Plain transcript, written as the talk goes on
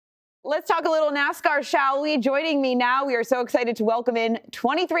Let's talk a little NASCAR, shall we? Joining me now, we are so excited to welcome in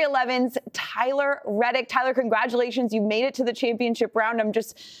 23XI's Tyler Reddick. Tyler, congratulations. You made it to the championship round. I'm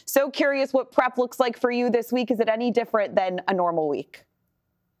just so curious what prep looks like for you this week. Is it any different than a normal week?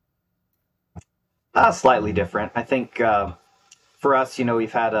 Slightly different. I think for us,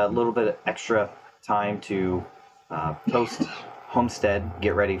 we've had a little bit of extra time to post Homestead,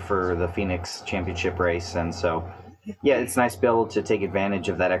 get ready for the Phoenix championship race. And so, yeah, it's nice to be able to take advantage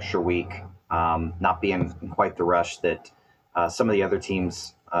of that extra week, not being in quite the rush that some of the other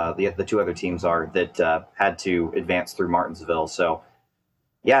teams, the two other teams are that had to advance through Martinsville. So,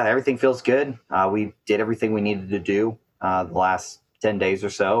 yeah, everything feels good. We did everything we needed to do the last 10 days or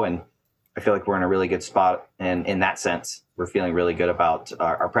so, and I feel like we're in a really good spot. And in that sense, we're feeling really good about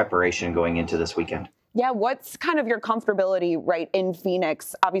our preparation going into this weekend. Yeah, what's kind of your comfortability right in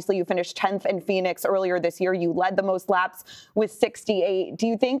Phoenix? Obviously, you finished 10th in Phoenix earlier this year. You led the most laps with 68. Do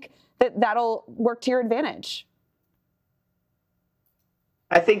you think that that'll work to your advantage?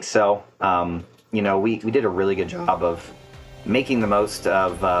 I think so. We did a really good job of making the most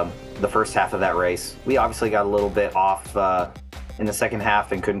of the first half of that race. We obviously got a little bit off in the second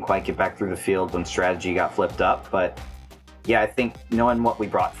half and couldn't quite get back through the field when strategy got flipped up. But yeah, I think knowing what we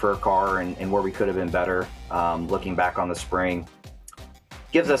brought for a car and where we could have been better, looking back on the spring,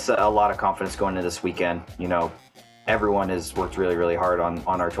 gives us a lot of confidence going into this weekend. Everyone has worked really, really hard on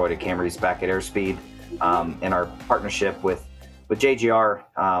our Toyota Camrys back at Airspeed, and our partnership with JGR.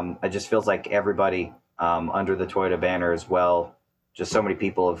 It just feels like everybody under the Toyota banner as well. Just so many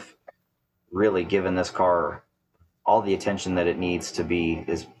people have really given this car all the attention that it needs to be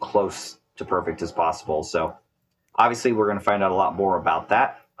as close to perfect as possible. So obviously we're going to find out a lot more about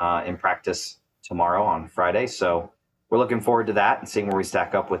that in practice tomorrow on Friday. So we're looking forward to that and seeing where we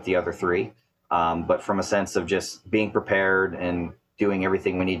stack up with the other three. But from a sense of just being prepared and doing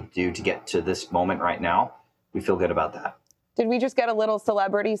everything we need to do to get to this moment right now, we feel good about that. Did we just get a little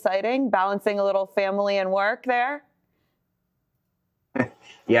celebrity sighting, balancing a little family and work there?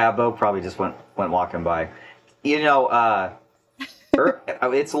 Yeah, Bo probably just went walking by. It's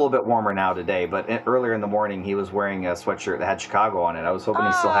a little bit warmer now today, but earlier in the morning he was wearing a sweatshirt that had Chicago on it. I was hoping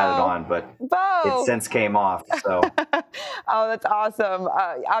he still had it on, but Bo. It since came off. So, oh, that's awesome.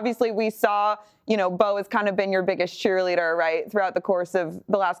 Obviously, we saw, Bo has kind of been your biggest cheerleader, right, throughout the course of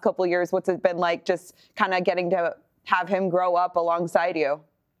the last couple of years. What's it been like just kind of getting to have him grow up alongside you?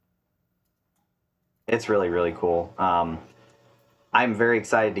 It's really, really cool. I'm very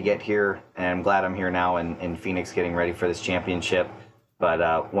excited to get here, and I'm glad I'm here now in Phoenix getting ready for this championship.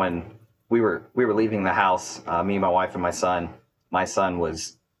 But when we were leaving the house, me, my wife, and my son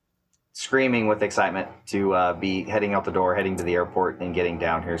was screaming with excitement to be heading out the door, heading to the airport, and getting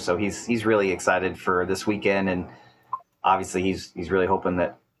down here. So he's really excited for this weekend, and obviously he's really hoping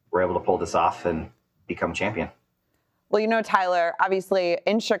that we're able to pull this off and become champion. Well, Tyler, obviously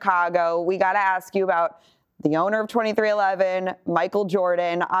in Chicago, we got to ask you about the owner of 23XI, Michael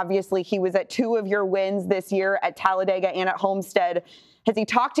Jordan. Obviously, he was at 2 of your wins this year at Talladega and at Homestead. Has he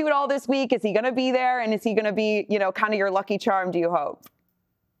talked to you at all this week? Is he going to be there? And is he going to be, kind of your lucky charm, do you hope?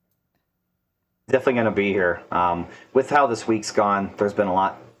 Definitely going to be here. With how this week's gone, there's been a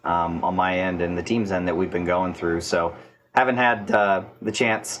lot on my end and the team's end that we've been going through. So haven't had the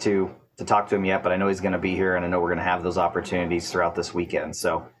chance to talk to him yet, but I know he's going to be here, and I know we're going to have those opportunities throughout this weekend.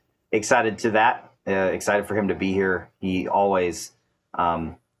 So excited to that. Excited for him to be here. He always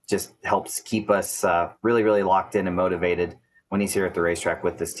just helps keep us really, really locked in and motivated when he's here at the racetrack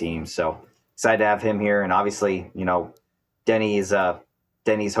with this team. So excited to have him here. And obviously, Denny's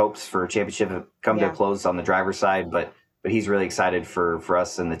hopes for a championship have come to a close on the driver's side, but he's really excited for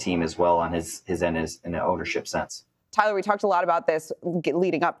us and the team as well on his end in an ownership sense. Tyler, we talked a lot about this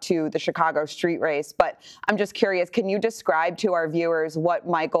leading up to the Chicago street race, but I'm just curious, can you describe to our viewers what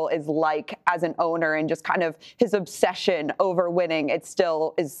Michael is like as an owner and just kind of his obsession over winning? It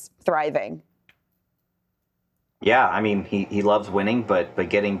still is thriving. Yeah, I mean, he loves winning, but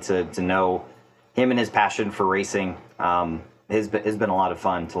getting to know him and his passion for racing has been a lot of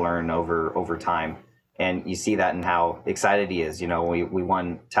fun to learn over time. And you see that in how excited he is. We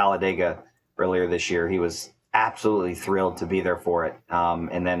won Talladega earlier this year. He was absolutely thrilled to be there for it.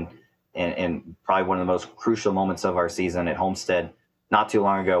 And then in probably one of the most crucial moments of our season at Homestead, not too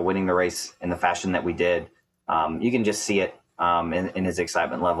long ago, winning the race in the fashion that we did. You can just see it in his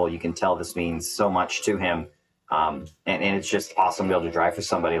excitement level. You can tell this means so much to him. And it's just awesome to be able to drive for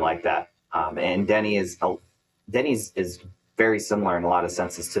somebody like that. And Denny's is very similar in a lot of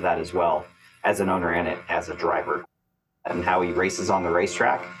senses to that as well, as an owner and as a driver, and how he races on the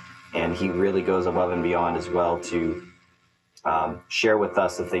racetrack. And he really goes above and beyond as well to share with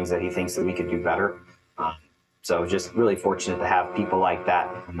us the things that he thinks that we could do better. So just really fortunate to have people like that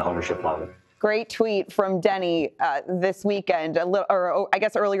on the ownership level. Great tweet from Denny this weekend, or I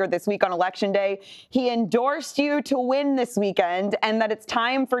guess earlier this week on Election Day. He endorsed you to win this weekend and that it's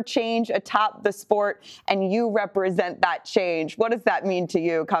time for change atop the sport, and you represent that change. What does that mean to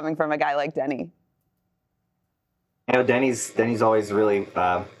you coming from a guy like Denny? You know, Denny's always really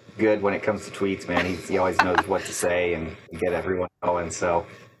good when it comes to tweets, man. He always knows what to say and get everyone going. So,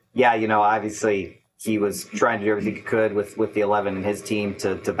 yeah, you know, obviously he was trying to do everything he could with the 11 and his team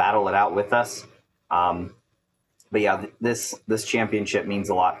to battle it out with us. But yeah, this championship means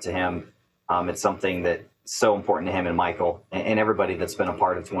a lot to him. It's something that's so important to him and Michael and everybody that's been a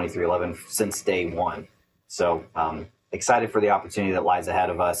part of 2311 since day one. So excited for the opportunity that lies ahead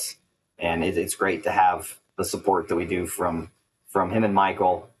of us. And it's great to have the support that we do from him and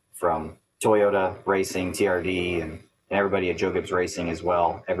Michael, from Toyota Racing, TRD, and everybody at Joe Gibbs Racing as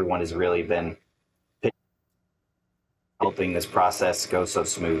well. Everyone has really been helping this process go so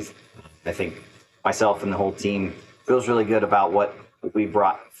smooth. I think myself and the whole team feels really good about what we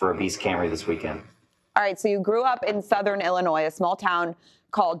brought for a Beast Camry this weekend. All right, so you grew up in Southern Illinois, a small town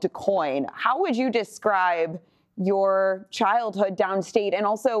called DuQuoin. How would you describe your childhood downstate and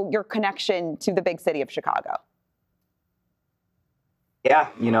also your connection to the big city of Chicago? Yeah,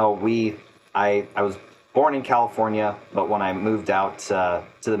 you know, I was born in California, but when I moved out to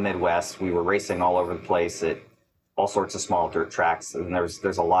the Midwest, we were racing all over the place at all sorts of small dirt tracks. And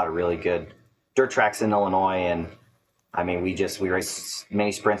there's a lot of really good dirt tracks in Illinois. And I mean, we raced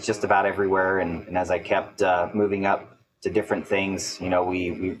mini sprints just about everywhere. And as I kept moving up to different things, you know,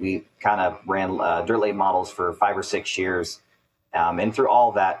 we kind of ran dirt late models for 5 or 6 years. And through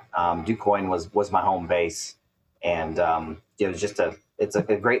all that, DuQuoin was my home base. And it was just it's a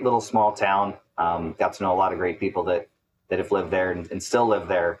great little small town. Got to know a lot of great people that have lived there and still live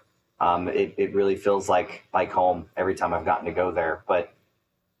there. It really feels like home every time I've gotten to go there. But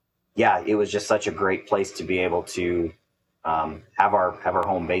yeah, it was just such a great place to be able to have our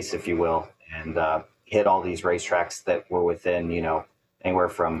home base, if you will, and hit all these racetracks that were within, you know, anywhere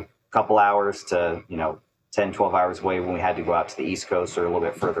from a couple hours to, you know, 10, 12 hours away when we had to go out to the East Coast or a little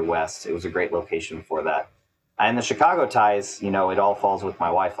bit further west. It was a great location for that. And the Chicago ties, you know, it all falls with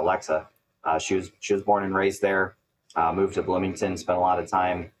my wife, Alexa. She was born and raised there, moved to Bloomington, spent a lot of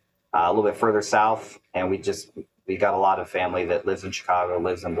time a little bit further south. And we got a lot of family that lives in Chicago,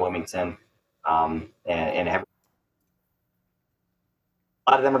 lives in Bloomington. And a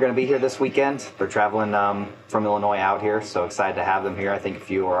lot of them are going to be here this weekend. They're traveling from Illinois out here. So excited to have them here. I think a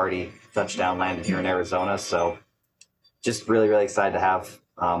few are already touchdown landed here in Arizona. So just really, really excited to have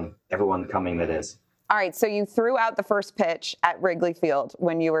everyone coming that is. All right, so you threw out the first pitch at Wrigley Field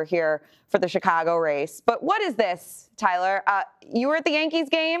when you were here for the Chicago race. But what is this, Tyler? You were at the Yankees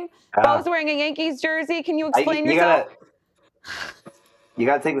game. Bo's wearing a Yankees jersey. Can you explain yourself? You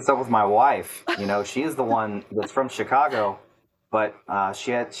got to take this up with my wife. You know, she is the one that's from Chicago, but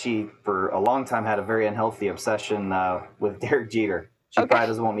she for a long time had a very unhealthy obsession with Derek Jeter. She probably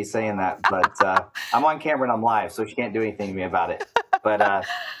doesn't want me saying that, but I'm on camera and I'm live, so she can't do anything to me about it. But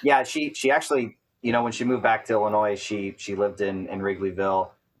yeah, she actually. You know, when she moved back to Illinois, she lived in Wrigleyville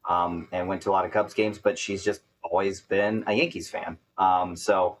and went to a lot of Cubs games, but she's just always been a Yankees fan.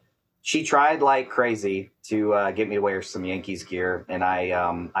 So she tried like crazy to get me to wear some Yankees gear, and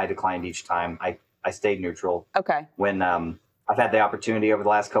I declined each time. I stayed neutral. Okay. When I've had the opportunity over the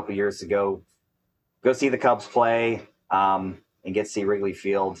last couple of years to go see the Cubs play and get to see Wrigley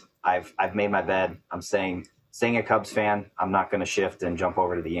Field, I've made my bed. I'm staying a Cubs fan. I'm not going to shift and jump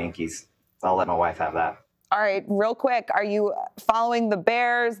over to the Yankees. I'll let my wife have that. All right, real quick, are you following the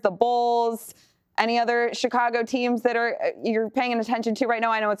Bears, the Bulls, any other Chicago teams that you're paying attention to right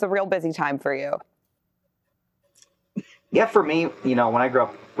now? I know it's a real busy time for you. Yeah, for me, you know, when I grew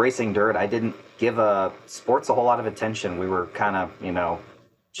up racing dirt, I didn't give sports a whole lot of attention. We were kind of, you know,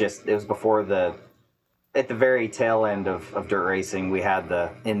 it was before at the very tail end of dirt racing. We had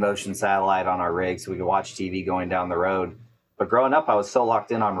the in-motion satellite on our rig, so we could watch TV going down the road. But growing up, I was so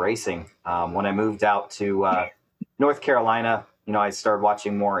locked in on racing. When I moved out to North Carolina, you know, I started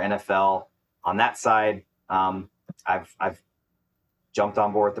watching more NFL on that side. I've jumped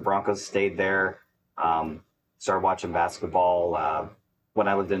on board with the Broncos, stayed there, started watching basketball when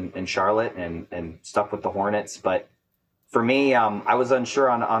I lived in Charlotte and stuck with the Hornets. But for me, I was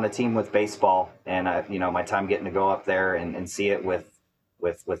unsure on a team with baseball, and you know, my time getting to go up there and see it with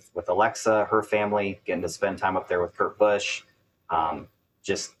Alexa, her family, getting to spend time up there with Kurt Busch.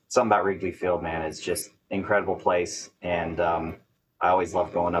 Just something about Wrigley Field, man. It's just incredible place. And I always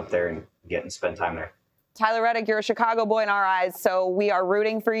love going up there and getting to spend time there. Tyler Reddick, you're a Chicago boy in our eyes, so we are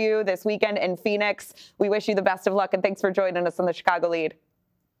rooting for you this weekend in Phoenix. We wish you the best of luck, and thanks for joining us on the Chicago Lead.